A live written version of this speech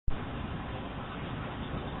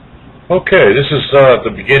Okay, this is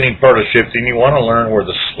the beginning part of shifting. You want to learn where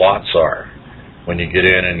the slots are when you get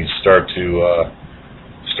in and you start to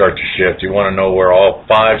shift. You want to know where all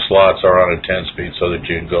 5 slots are on a 10-speed so that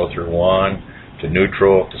you can go through 1 to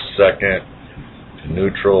neutral to 2nd to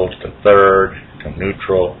neutral to 3rd to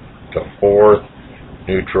neutral to 4th,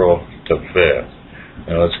 neutral to 5th.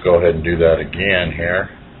 Now let's go ahead and do that again here,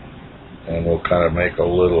 and we'll kind of make a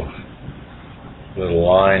little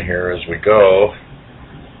line here as we go.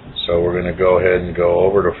 So we're going to go ahead and go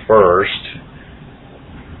over to 1st,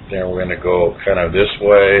 then we're going to go kind of this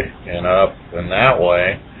way and up and that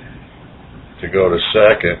way to go to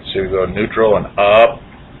 2nd. So we go neutral and up,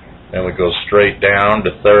 then we go straight down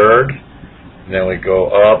to 3rd, and then we go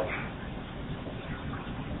up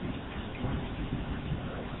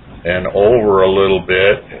and over a little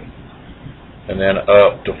bit, and then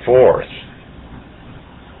up to 4th.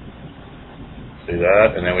 See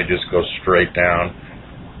that? And then we just go straight down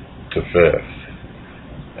to 5th.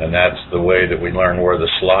 And that's the way that we learn where the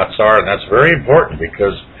slots are, and that's very important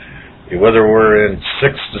because whether we're in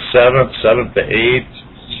 6th to 7th, 7th to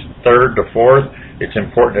 8th, 3rd to 4th, it's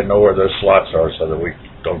important to know where those slots are so that we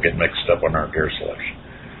don't get mixed up on our gear selection.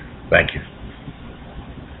 Thank you.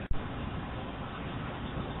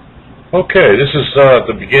 Okay, this is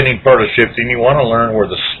the beginning part of shifting. You want to learn where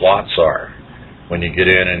the slots are when you get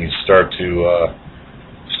in and you start to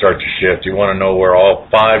shift. You want to know where all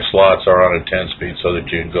 5 slots are on a 10-speed so that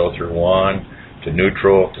you can go through 1 to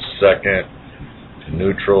neutral to 2nd to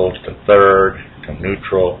neutral to 3rd to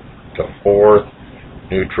neutral to 4th,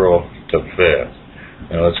 neutral to 5th.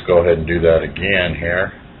 Now let's go ahead and do that again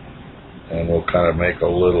here, and we'll kind of make a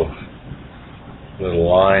little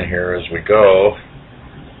line here as we go.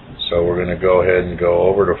 So we're going to go ahead and go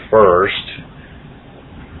over to 1st,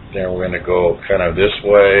 then we're going to go kind of this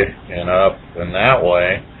way and up and that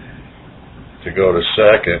way to go to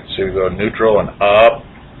 2nd. So we go neutral and up,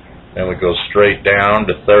 then we go straight down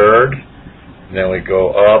to 3rd, and then we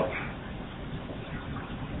go up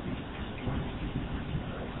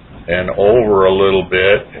and over a little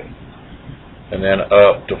bit, and then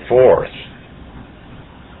up to 4th.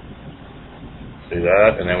 See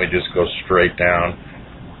that? And then we just go straight down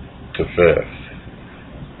to 5th.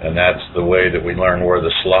 And that's the way that we learn where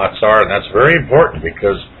the slots are, and that's very important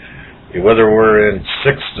because whether we're in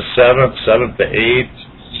 6th to 7th, 7th to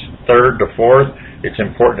 8th, 3rd to 4th, it's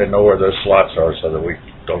important to know where those slots are so that we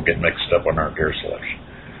don't get mixed up on our gear selection.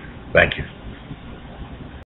 Thank you.